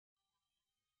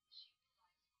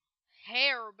Hey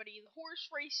everybody, the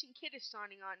Horse Racing Kid is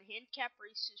signing on handicap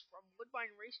races from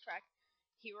Woodbine Racetrack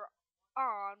here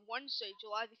on Wednesday,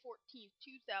 July the 14th,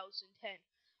 2010.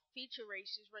 Feature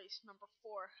races race number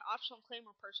 4, optional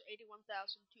claimer purse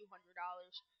 $81,200.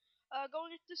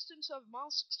 Going a distance of mile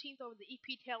 16th over the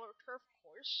E.P. Taylor turf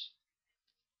course.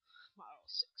 Mile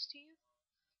 16th.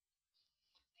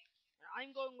 And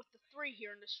I'm going with the 3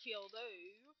 here in this field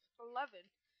of 11.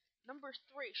 Number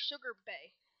 3, Sugar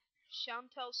Bay.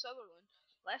 Chantel Sutherland.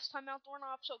 Last time out, an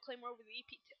optional claimer over the EP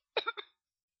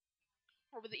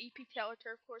Taylor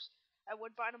turf course at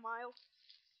Woodbine a mile.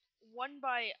 Won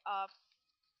by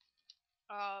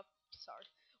sorry.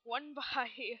 Won by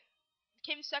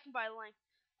came second by a length.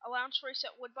 Allowance race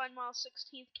at Woodbine mile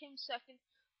 16th came second.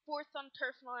 Fourth on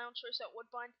turf and allowance race at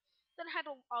Woodbine. Then had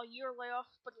a year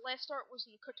layoff, but last start was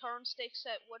in the Qatar Stakes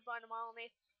at Woodbine a mile and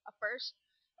eighth. A first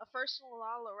in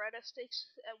La Loretta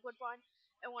Stakes at Woodbine,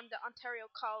 and won the Ontario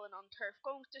Colin on turf.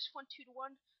 Going with this one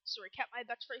 2-1. So recap my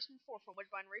bets for racing 4 for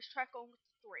Woodbine Racetrack, going with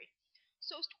 3.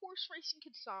 So it's Horse Racing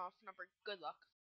Kid sign off number. Good luck.